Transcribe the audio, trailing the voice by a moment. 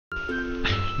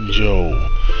Yo,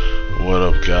 what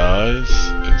up guys?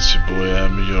 It's your boy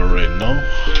Abby, you already know.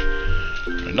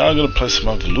 We're now gonna play some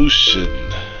Evolution.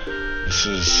 This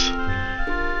is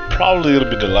probably gonna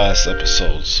be the last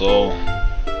episode, so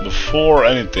before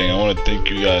anything I want to thank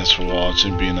you guys for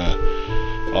watching, being an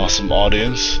awesome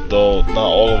audience. Though not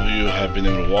all of you have been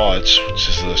able to watch, which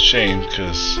is a shame,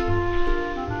 because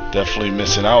definitely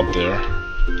missing out there.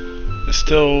 It's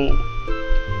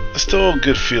still a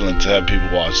good feeling to have people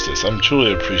watch this. I'm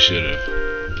truly appreciative.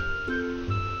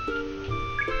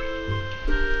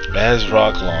 As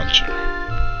rock launcher.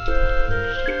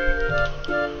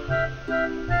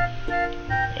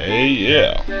 Hey,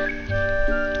 yeah.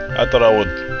 I thought I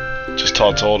would just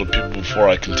talk to all the people before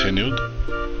I continued.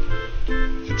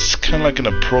 It's kind of like an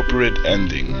appropriate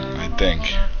ending, I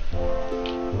think.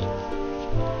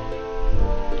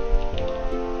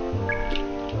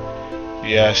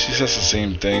 Yeah, she says the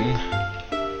same thing.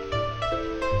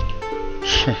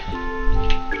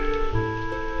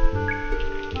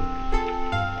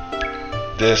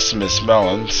 This Miss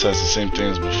Mellon says the same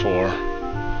thing as before,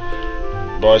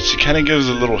 but she kind of gives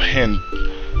a little hint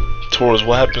towards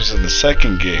what happens in the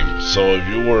second game. So if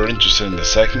you were interested in the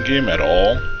second game at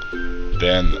all,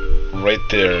 then right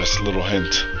there is a little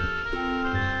hint.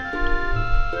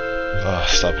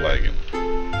 Stop lagging.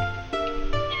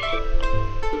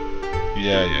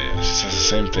 Yeah, she says the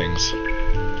same things.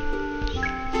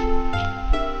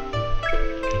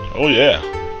 Oh yeah.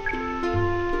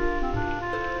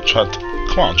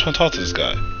 Come on, I'm trying to talk to this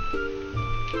guy.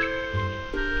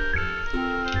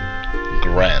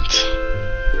 Grant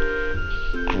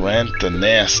the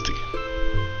Nasty.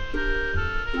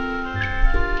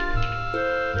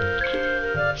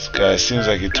 This guy seems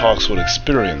like he talks with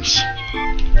experience.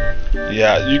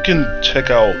 Yeah, you can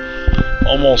check out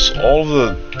almost all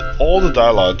the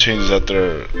dialogue changes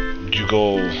after you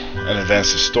go and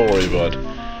advance the story, but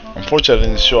unfortunately I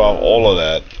didn't show out all of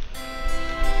that.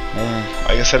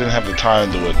 I guess I didn't have the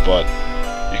time to do it, but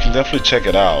you can definitely check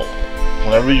it out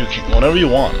whenever you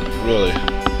want, really.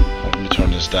 Let me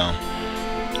turn this down.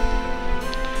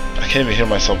 I can't even hear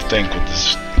myself think with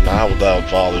this loud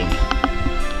volume.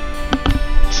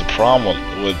 It's a problem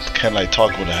with can I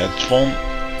talk with a headphone?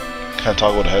 Can I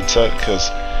talk with a headset? Because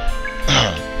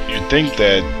you think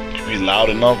that you'd be loud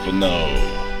enough, but no.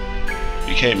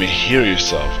 You can't even hear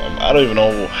yourself. I don't even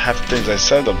know half the things I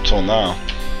said up till now.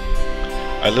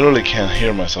 I literally can't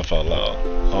hear myself out loud.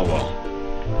 Oh well.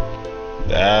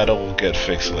 That'll get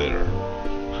fixed later.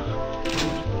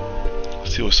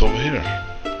 Let's see what's over here.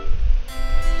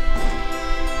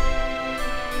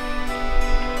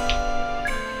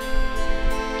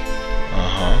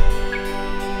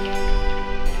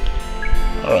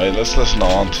 Alright, let's listen to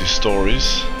Auntie's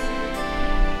stories.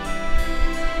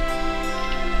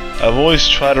 I've always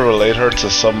tried to relate her to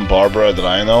some Barbara that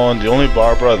I know, and the only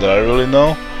Barbara that I really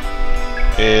know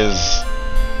is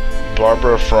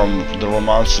Barbara from the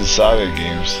Romance and Saga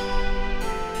games.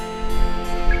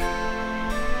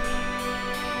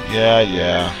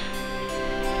 Yeah.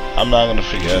 I'm not gonna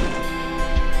forget.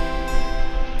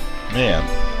 Man,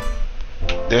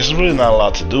 there's really not a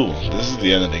lot to do. This is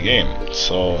the end of the game,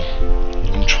 so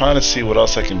I'm trying to see what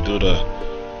else I can do to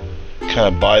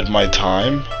kind of bide my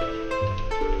time,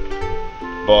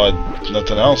 but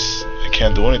nothing else. I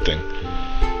can't do anything.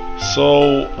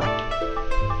 So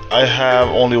I have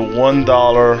only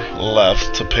 $1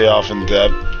 left to pay off in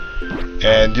debt,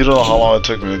 and you don't know how long it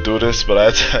took me to do this, but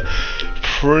I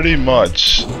pretty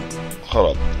much,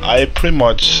 I pretty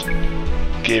much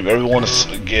gave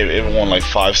everyone like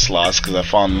 5 slots because I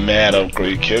found mad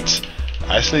upgrade kits.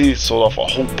 I actually sold off a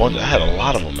whole bunch. I had a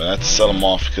lot of them, and I had to sell them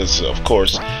off because, of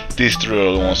course, these 3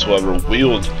 are the ones who ever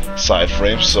wield side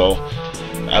frames, so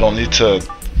I don't need to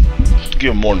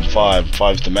give them more than 5.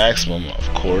 5's the maximum, of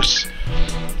course.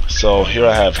 So here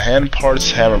I have hand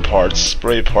parts, hammer parts,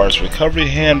 spray parts, recovery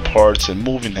hand parts, and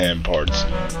moving hand parts.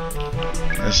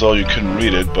 And so you couldn't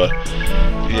read it, but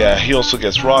yeah, he also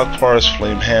gets rock parts,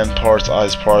 flame hand parts,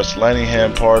 ice parts, lightning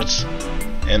hand parts,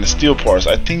 and the steel parts.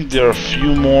 I think there are a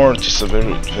few more, just a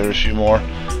very few more,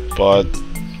 but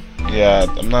yeah,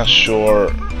 I'm not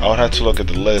sure. I would have to look at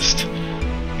the list.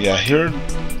 Yeah, here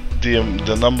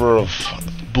the number of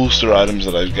booster items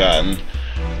that I've gotten.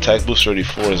 Attack booster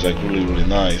 84 is like really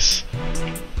nice.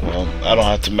 Well, I don't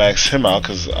have to max him out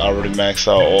because I already maxed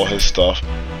out all his stuff.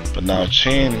 But now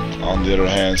Chain, on the other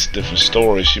hand, is a different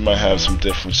story. She might have some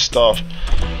different stuff,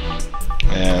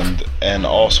 and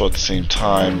also at the same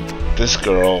time, this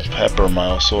girl Pepper might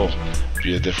also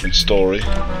be a different story.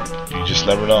 You just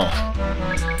never know.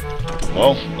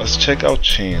 Well, let's check out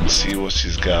Chain, see what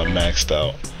she's got maxed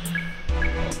out.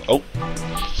 Oh,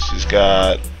 she's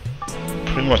got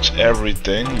pretty much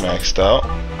everything maxed out.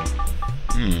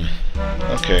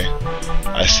 Okay.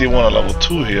 I see one at level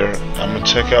 2 here. I'm gonna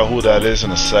check out who that is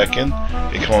in a second.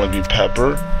 It can only be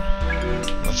Pepper.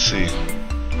 Let's see.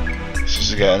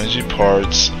 So you got energy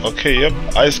parts. Okay, yep.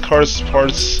 Ice cards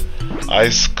parts.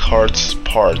 Ice cards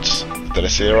parts. Did I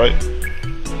say it right?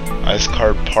 Ice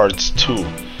card parts 2.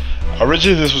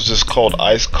 Originally this was just called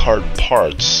Ice Card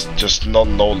Parts, just no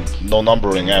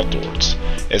numbering afterwards.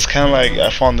 It's kind of like,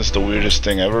 I found this the weirdest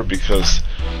thing ever because,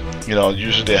 you know,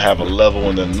 usually they have a level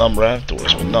and then number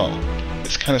afterwards, but no,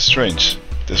 it's kind of strange.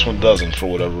 This one doesn't for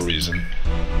whatever reason.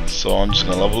 So I'm just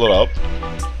gonna level it up.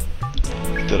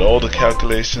 Did all the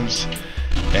calculations,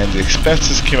 and the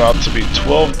expenses came out to be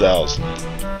 12,000.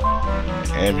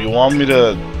 And if you want me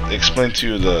to explain to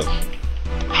you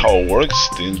how it works,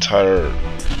 the entire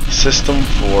system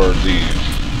for the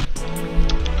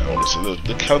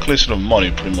calculation of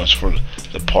money pretty much for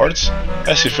the parts,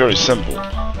 actually very simple.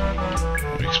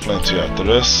 Let me explain to you after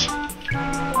this.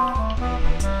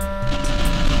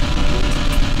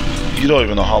 You don't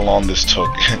even know how long this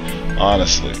took.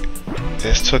 Honestly,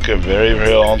 this took a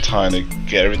very long time to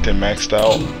get everything maxed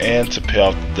out and to pay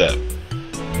off the debt.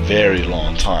 Very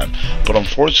long time. But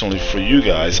unfortunately for you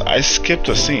guys, I skipped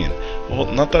a scene.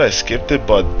 Well, not that I skipped it,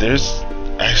 but there's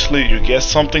actually, you get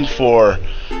something for,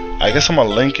 I guess I'm gonna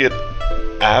link it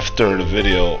after the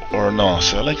video, or no,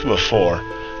 so I link it before.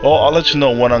 Well, I'll let you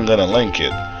know when I'm gonna link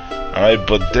it. Alright,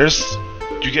 but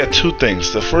you get two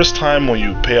things. The first time when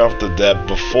you pay off the debt,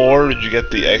 before you get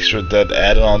the extra debt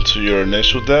added onto your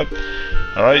initial debt,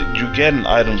 alright, you get an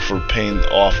item for paying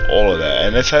off all of that,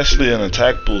 and it's actually an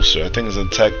attack booster. I think it's an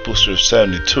attack booster of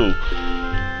 72,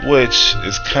 which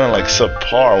is kind of like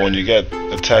subpar when you get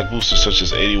attack boosters such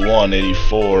as 81,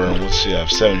 84, and what's you have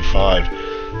 75.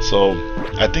 So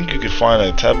I think you could find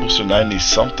an attack booster 90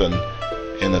 something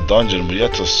in the dungeon, but you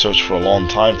have to search for a long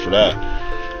time for that.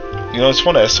 You know, it's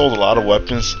funny, I sold a lot of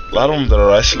weapons, a lot of them that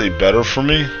are actually better for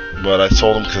me, but I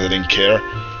sold them because I didn't care.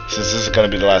 Since this is going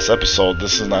to be the last episode,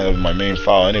 this is not even my main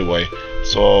file anyway,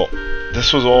 so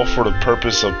this was all for the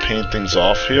purpose of paying things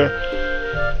off here.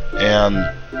 And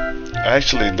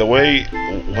actually,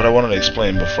 what I wanted to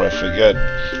explain before I forget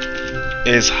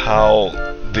is how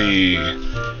the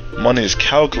money is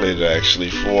calculated actually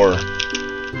for,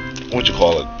 what you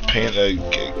call it,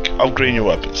 upgrading your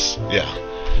weapons. Yeah.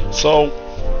 So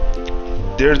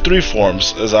there are three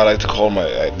forms, as I like to call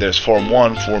there's Form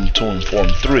 1, Form 2, and Form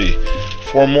 3.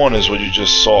 Form 1 is what you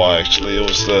just saw actually. It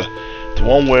was the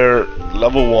one where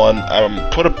level 1, I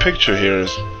put a picture here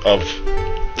of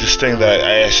this thing that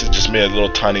I actually just made a little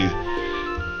tiny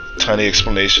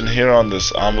explanation here on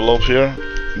this envelope here.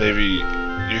 Maybe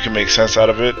you can make sense out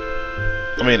of it.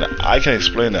 I mean, I can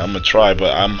explain it, I'm gonna try,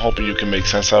 but I'm hoping you can make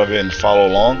sense out of it and follow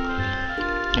along.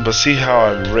 But see how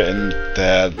I've written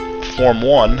that Form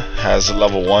 1 has a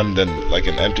level 1, then like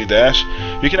an empty dash.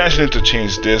 You can actually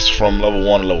interchange this from level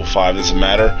 1 to level 5, doesn't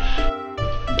matter.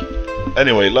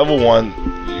 Anyway, level 1,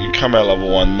 you come at level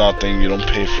 1, nothing, you don't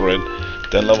pay for it.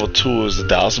 Then level 2 is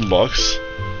 $1,000.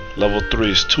 Level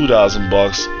 3 is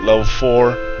 $2,000. Level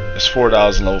 4 is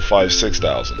 $4,000. Level 5 is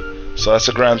 $6,000. So that's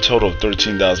a grand total of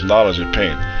 $13,000 you're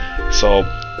paying. So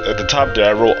at the top there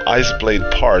I wrote Ice Blade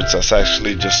parts. That's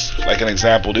actually just like an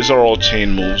example. These are all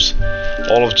chain moves.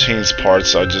 All of Chain's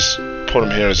parts, I just put them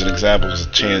here as an example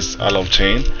because I love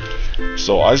Chain.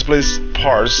 So Ice Blade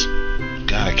parts,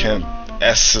 God, I can't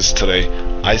S's today.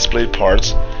 Ice Blade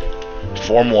parts,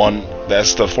 Form 1,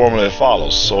 that's the formula it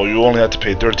follows. So you only have to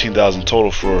pay $13,000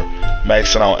 total for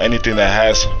maxing out anything that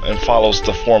has and follows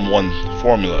the Form 1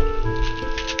 formula.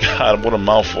 God, what a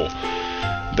mouthful.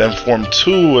 Then Form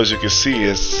 2, as you can see,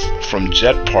 is from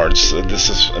Jet parts. This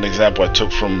is an example I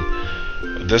took from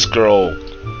this girl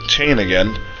Chain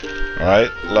again.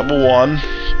 Alright, level 1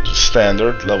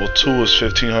 standard, level 2 is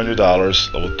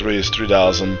 $1,500, level 3 is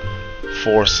 $3,000,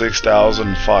 4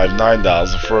 $6,000, 5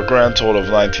 $9,000, for a grand total of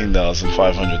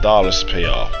 $19,500 to pay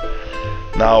off.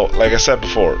 Now, like I said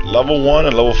before, level 1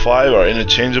 and level 5 are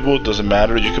interchangeable, doesn't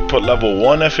matter. You could put level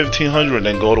 1 at $1,500 and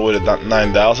then go all the way to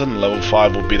 $9,000, and level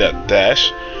 5 will be that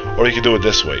dash, or you could do it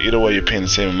this way. Either way, you're paying the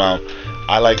same amount.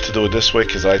 I like to do it this way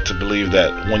because I like to believe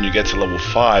that when you get to level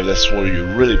 5, that's where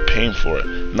you're really paying for it,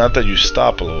 not that you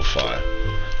stop at level 5.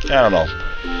 I don't know.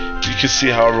 You can see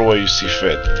however way you see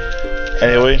fit.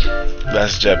 Anyway,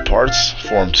 that's Jet parts,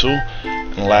 Form 2.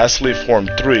 And lastly, Form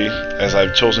 3, as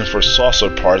I've chosen for Saucer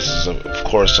parts, is of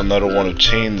course another one of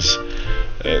Chain's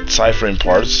ciphering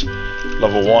parts.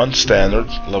 Level 1, standard.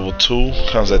 Level 2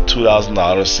 comes at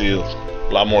 $2,000. See, a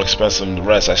lot more expensive than the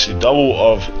rest. Actually, double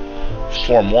of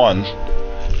Form 1.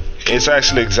 It's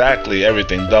actually exactly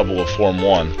everything double of Form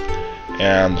 1.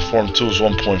 and Form 2 is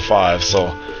 1.5. So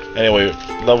anyway,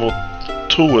 level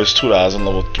 2 is 2,000,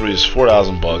 level 3 is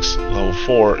 4,000 bucks, level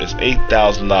 4 is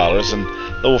 $8,000, and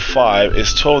level 5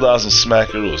 is 12,000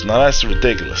 smackaroos. Now that's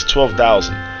ridiculous,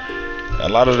 12,000. A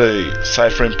lot of the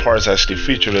Cyframe parts actually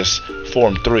feature this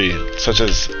Form 3, such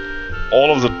as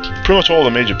pretty much all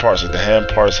the major parts, like the hand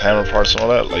parts, hammer parts, and all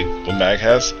that, like what Mag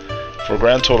has, for a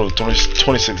grand total of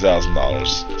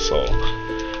 $26,000. So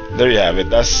there you have it.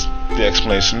 That's the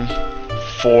explanation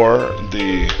for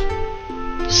the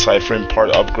Cyframe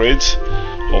part upgrades.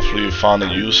 Hopefully you found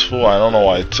it useful. I don't know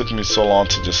why it took me so long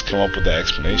to just come up with that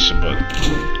explanation, but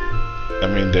I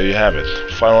mean, there you have it.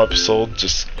 Final episode,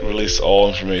 just release all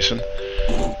information.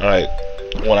 Alright,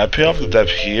 when I pay off the debt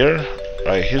here,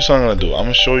 right, here's what I'm gonna do. I'm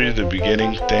gonna show you the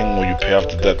beginning thing when you pay off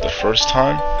the debt the first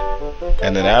time,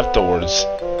 and then afterwards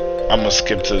I'm gonna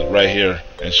skip to right here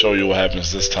and show you what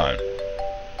happens this time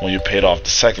when you paid off the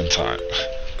second time.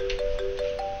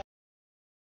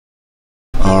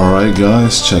 Alright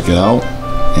guys, check it out.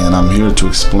 And I'm here to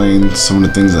explain some of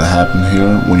the things that happen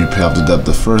here when you pay off the debt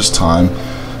the first time.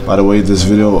 By the way, this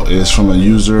video is from a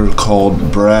user called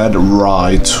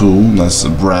BradRy2. That's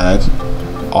Brad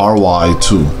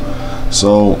RY2.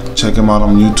 So check him out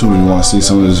on YouTube if you want to see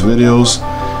some of his videos.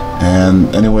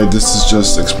 And anyway, this is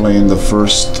just explaining the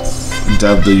first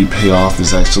debt that you pay off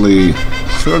is actually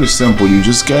fairly simple. You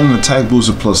just get an attack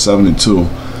booster plus 72.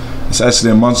 It's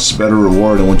actually a much better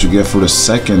reward than what you get for the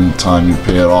second time you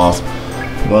pay it off.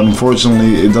 But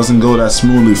unfortunately, it doesn't go that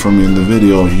smoothly for me in the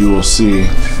video. You will see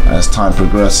as time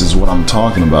progresses what I'm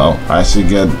talking about. I actually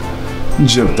get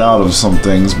gypped out of some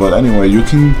things, but anyway, you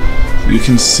can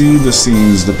see the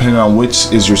scenes depending on which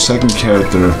is your second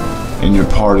character in your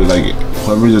party. Like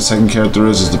whoever your second character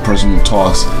is the person who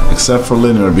talks, except for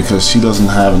Linear, because she doesn't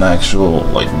have an actual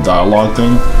like dialogue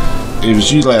thing. If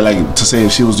she like to say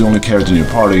if she was the only character in your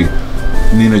party,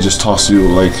 Nina just talks to you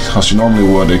like how she normally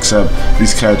would, except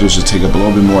these characters just take up a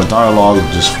little bit more dialogue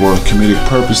just for comedic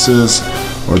purposes,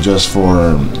 or just for,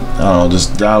 I don't know,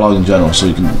 just dialogue in general, so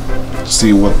you can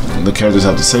see what the characters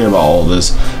have to say about all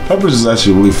this. Peppers is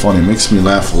actually really funny, it makes me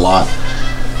laugh a lot.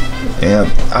 And,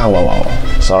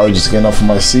 sorry, just getting up from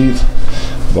my seat.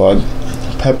 But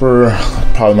Pepper,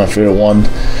 probably my favorite one,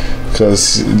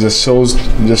 because it just shows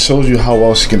you how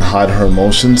well she can hide her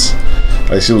emotions.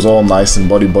 Like she was all nice and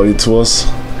buddy to us,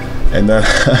 and then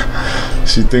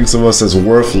she thinks of us as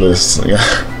worthless. Yeah.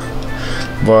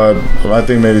 But I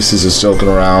think maybe she's just joking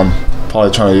around,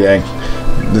 probably trying to yank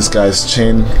this guy's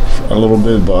chain a little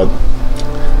bit. But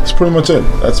that's pretty much it.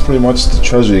 That's pretty much the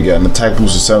treasure you get. An attack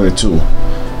boost of 72.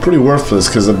 Pretty worthless,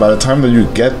 because by the time that you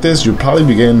get this, you'll probably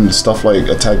be getting stuff like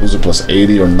attack booster plus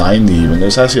 80 or 90 even.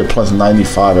 There's actually a plus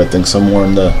 95, I think, somewhere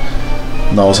in the...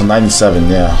 No, it's a 97,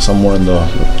 yeah, somewhere in the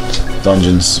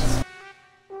dungeons.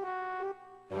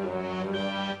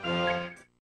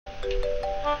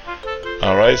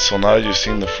 Alright, so now that you've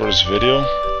seen the first video,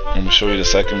 I'm going to show you the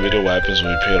second video, what happens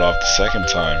when you pay it off the second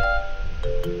time.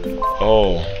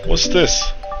 Oh, what's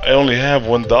this? I only have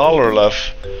 $1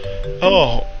 left.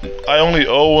 Oh, I only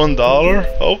owe $1?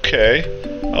 Okay,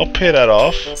 I'll pay that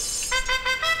off.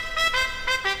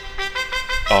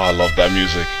 Oh, I love that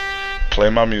music. Play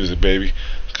my music, baby.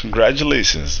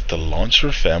 Congratulations, the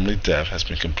Launcher family debt has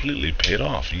been completely paid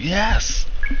off. Yes!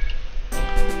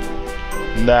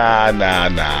 Nah.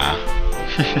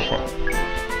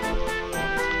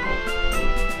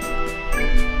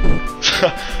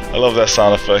 I love that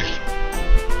sound effect.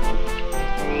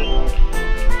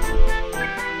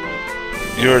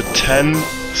 You're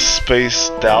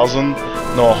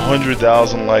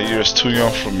 100,000 light years too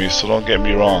young for me, so don't get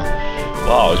me wrong.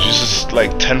 Wow, you just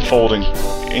like tenfolding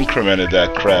incremented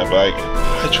that crap. Like,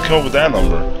 how'd you come up with that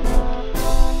number?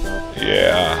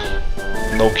 Yeah,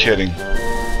 no kidding.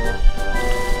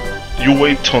 You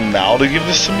wait till now to give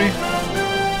this to me?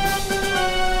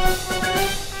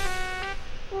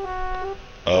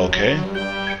 Okay.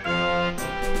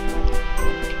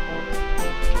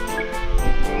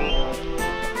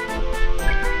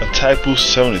 Attack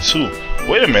boost 72.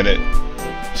 Wait a minute.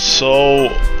 So,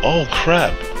 oh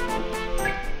crap.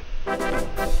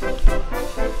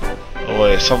 Oh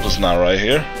wait, something's not right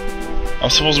here. I'm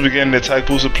supposed to be getting the attack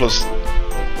booster plus...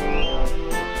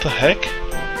 What the heck?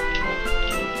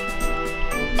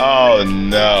 Oh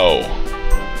no.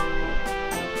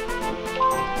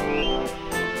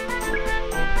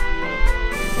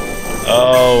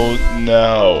 Oh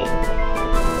no.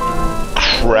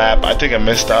 Crap, I think I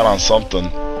missed out on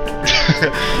something.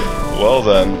 Well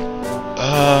then,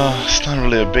 it's not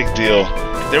really a big deal.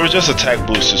 They were just attack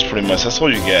boosters pretty much, that's all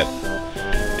you get.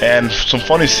 And some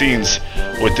funny scenes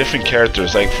with different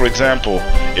characters. Like for example,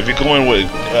 if you go in with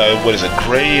what is it,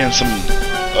 Gray and some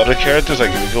other characters,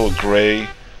 like if you go with Gray,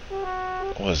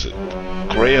 what is it,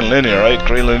 Gray and Linear, right?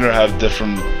 Gray and Linear have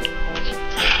different.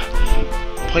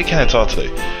 Why can't I talk today?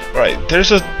 Right,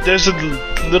 there's a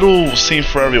little scene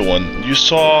for everyone. You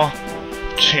saw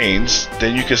Chains,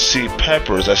 then you can see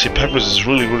Peppers. I see Peppers is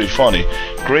really funny.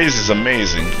 Gray's is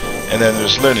amazing, and then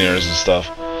there's Linears and stuff.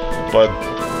 But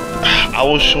I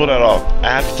will show that off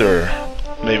after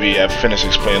maybe I've finished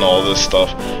explaining all this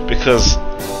stuff, because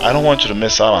I don't want you to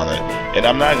miss out on it. And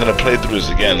I'm not gonna play through this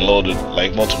again, loaded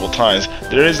like multiple times.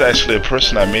 There is actually a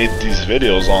person that made these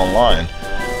videos online.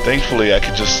 Thankfully, I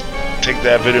could just take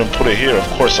that video and put it here. Of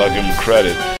course, I'll give him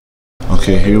credit.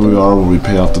 Okay, here we are where we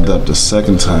pay off the debt the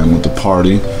second time with the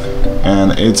party,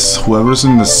 and it's whoever's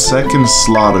in the second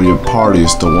slot of your party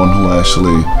is the one who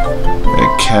actually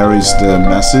carries the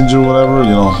message or whatever.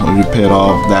 You know, if you pay it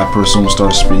off, that person will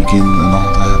start speaking and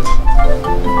all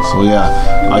that. So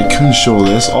yeah, I couldn't show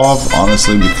this off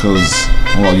honestly because,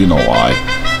 well, you know why?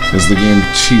 Because the game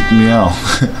cheated me out.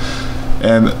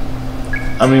 And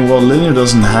I mean, well, Linear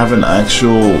doesn't have an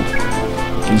actual,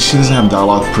 she doesn't have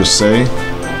dialogue per se,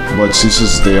 but she's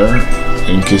just there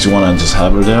in case you want to just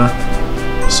have her there.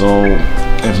 So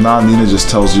if not, Nina just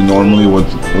tells you normally what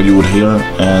you would hear,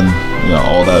 and you know,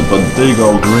 all that. But there you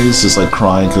go, Grace is like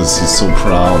crying because he's so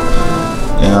proud,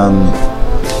 and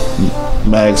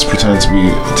Mag's pretending to be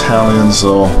Italian,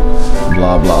 so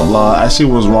blah blah blah.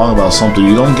 Actually, was wrong about something.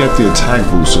 You don't get the attack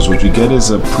boosters. What you get is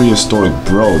a prehistoric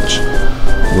brooch,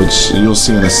 which you'll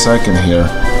see in a second here.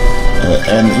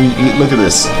 And look at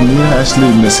this. Nina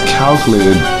actually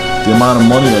miscalculated the amount of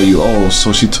money that you owe,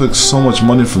 so she took so much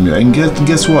money from you. And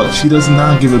guess what? She does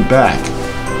not give it back.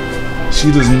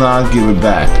 She does not give it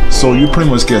back. So you pretty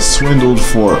much get swindled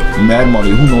for mad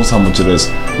money. Who knows how much it is?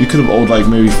 You could have owed like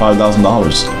maybe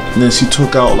 $5,000. And then she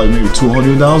took out like maybe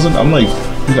 $200,000. I'm like,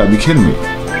 you gotta be kidding me.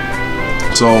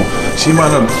 So she might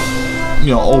have,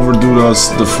 you know, overdue us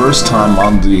the first time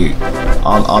on the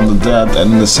debt,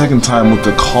 and then the second time with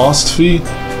the cost fee.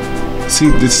 See,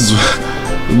 this is,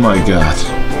 oh my god.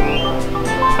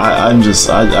 I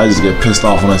just get pissed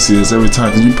off when I see this every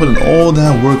time, because you put in all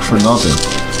that work for nothing.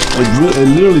 It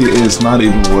literally is not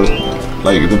even worth,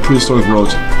 like the prehistoric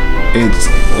brooch.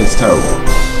 It's terrible.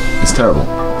 It's terrible.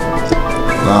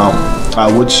 Now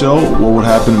I would show what would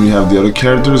happen if you have the other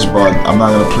characters, but I'm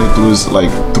not gonna play through this like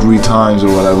 3 times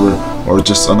or whatever, or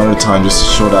just another time just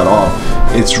to show that off.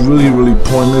 It's really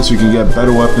pointless. You can get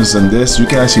better weapons than this. You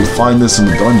can actually find this in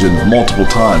the dungeon multiple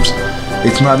times.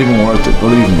 It's not even worth it,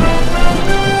 believe me.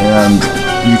 And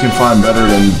you can find better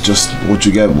than just what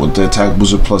you get with the attack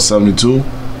booster plus 72.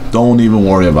 Don't even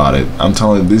worry about it. I'm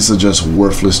telling you, these are just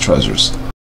worthless treasures.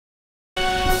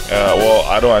 Well,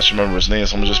 I don't actually remember his name,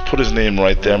 so I'm gonna just put his name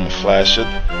right there. I'm gonna flash it.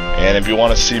 And if you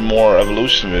want to see more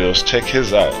evolution videos, check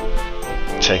his out.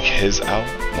 Check his out?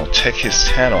 No, check his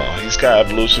channel. He's got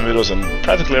evolution videos and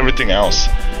practically everything else.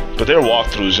 But they're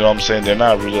walkthroughs, you know what I'm saying? They're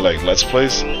not really like Let's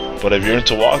Plays. But if you're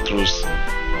into walkthroughs,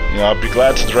 you know, I'd be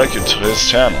glad to direct you to his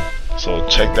channel. So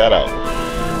check that out.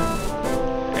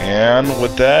 And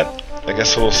with that, I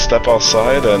guess we'll step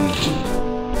outside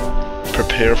and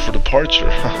prepare for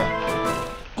departure.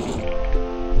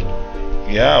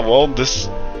 Yeah, well, this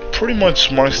pretty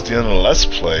much marks the end of the Let's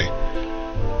Play.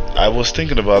 I was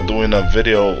thinking about doing a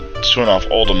video showing off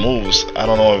all the moves. I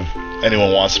don't know if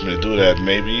anyone wants me to do that.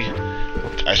 Maybe.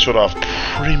 I showed off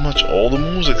pretty much all the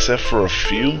moves except for a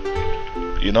few.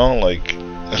 You know, like,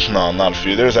 no, not a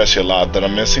few. There's actually a lot that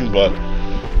I'm missing, but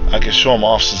I can show them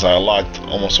off since I unlocked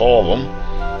almost all of them.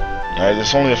 Alright,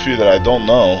 there's only a few that I don't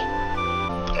know.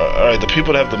 Alright, the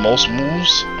people that have the most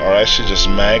moves are actually just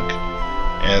Mag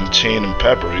and Chain and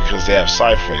Pepper, because they have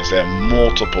side frames. They have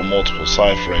multiple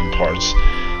side frame parts.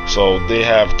 So they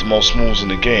have the most moves in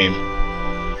the game.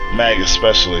 Mag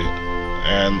especially.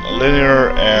 And Linear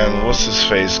and what's his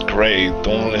face, Gray,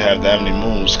 don't really have that many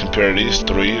moves compared to these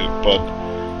 3, but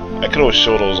I could always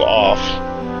show those off.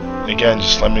 Again,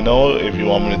 just let me know if you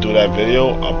want me to do that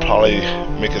video. I'll probably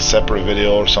make a separate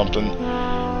video or something.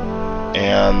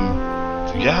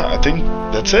 And yeah, I think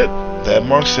that's it. That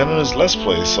marks the end of this Let's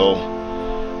Play. So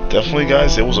definitely,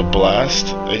 guys, it was a blast.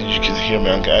 As you can hear me,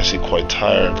 I'm actually quite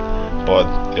tired,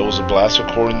 but it was a blast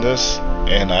recording this,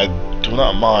 and I do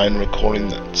not mind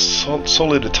recording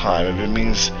solely the time if it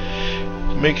means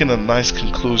making a nice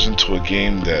conclusion to a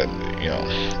game that, you know,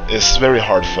 is very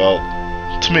heartfelt,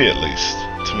 to me at least,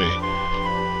 to me.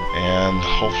 And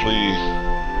hopefully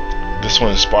this will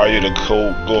inspire you to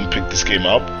go and pick this game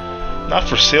up, not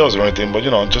for sales or anything, but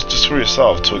you know, just for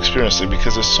yourself to experience it,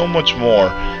 because there's so much more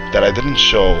that I didn't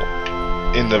show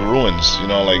in the ruins. You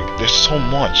know, like there's so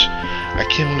much. I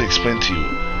can't really explain to you.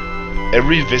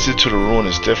 Every visit to the ruin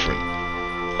is different.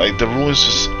 Like the ruins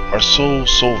just are so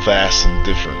vast and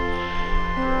different.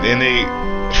 And they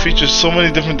feature so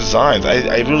many different designs.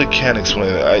 I really can't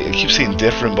explain it. I keep saying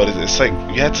different, but it's like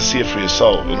you have to see it for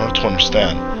yourself in order to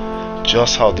understand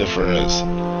just how different it is.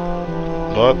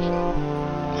 But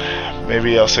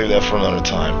maybe I'll save that for another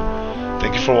time.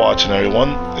 Thank you for watching,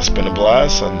 everyone. It's been a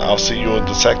blast, and I'll see you in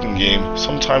the second game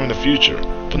sometime in the future,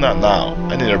 but not now.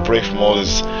 I need a break from all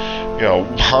this, you know,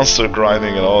 monster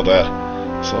grinding and all that.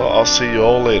 So I'll see you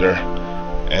all later,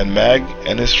 and Mag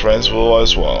and his friends will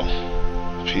as well.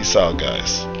 Peace out,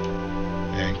 guys,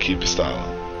 and keep it styling.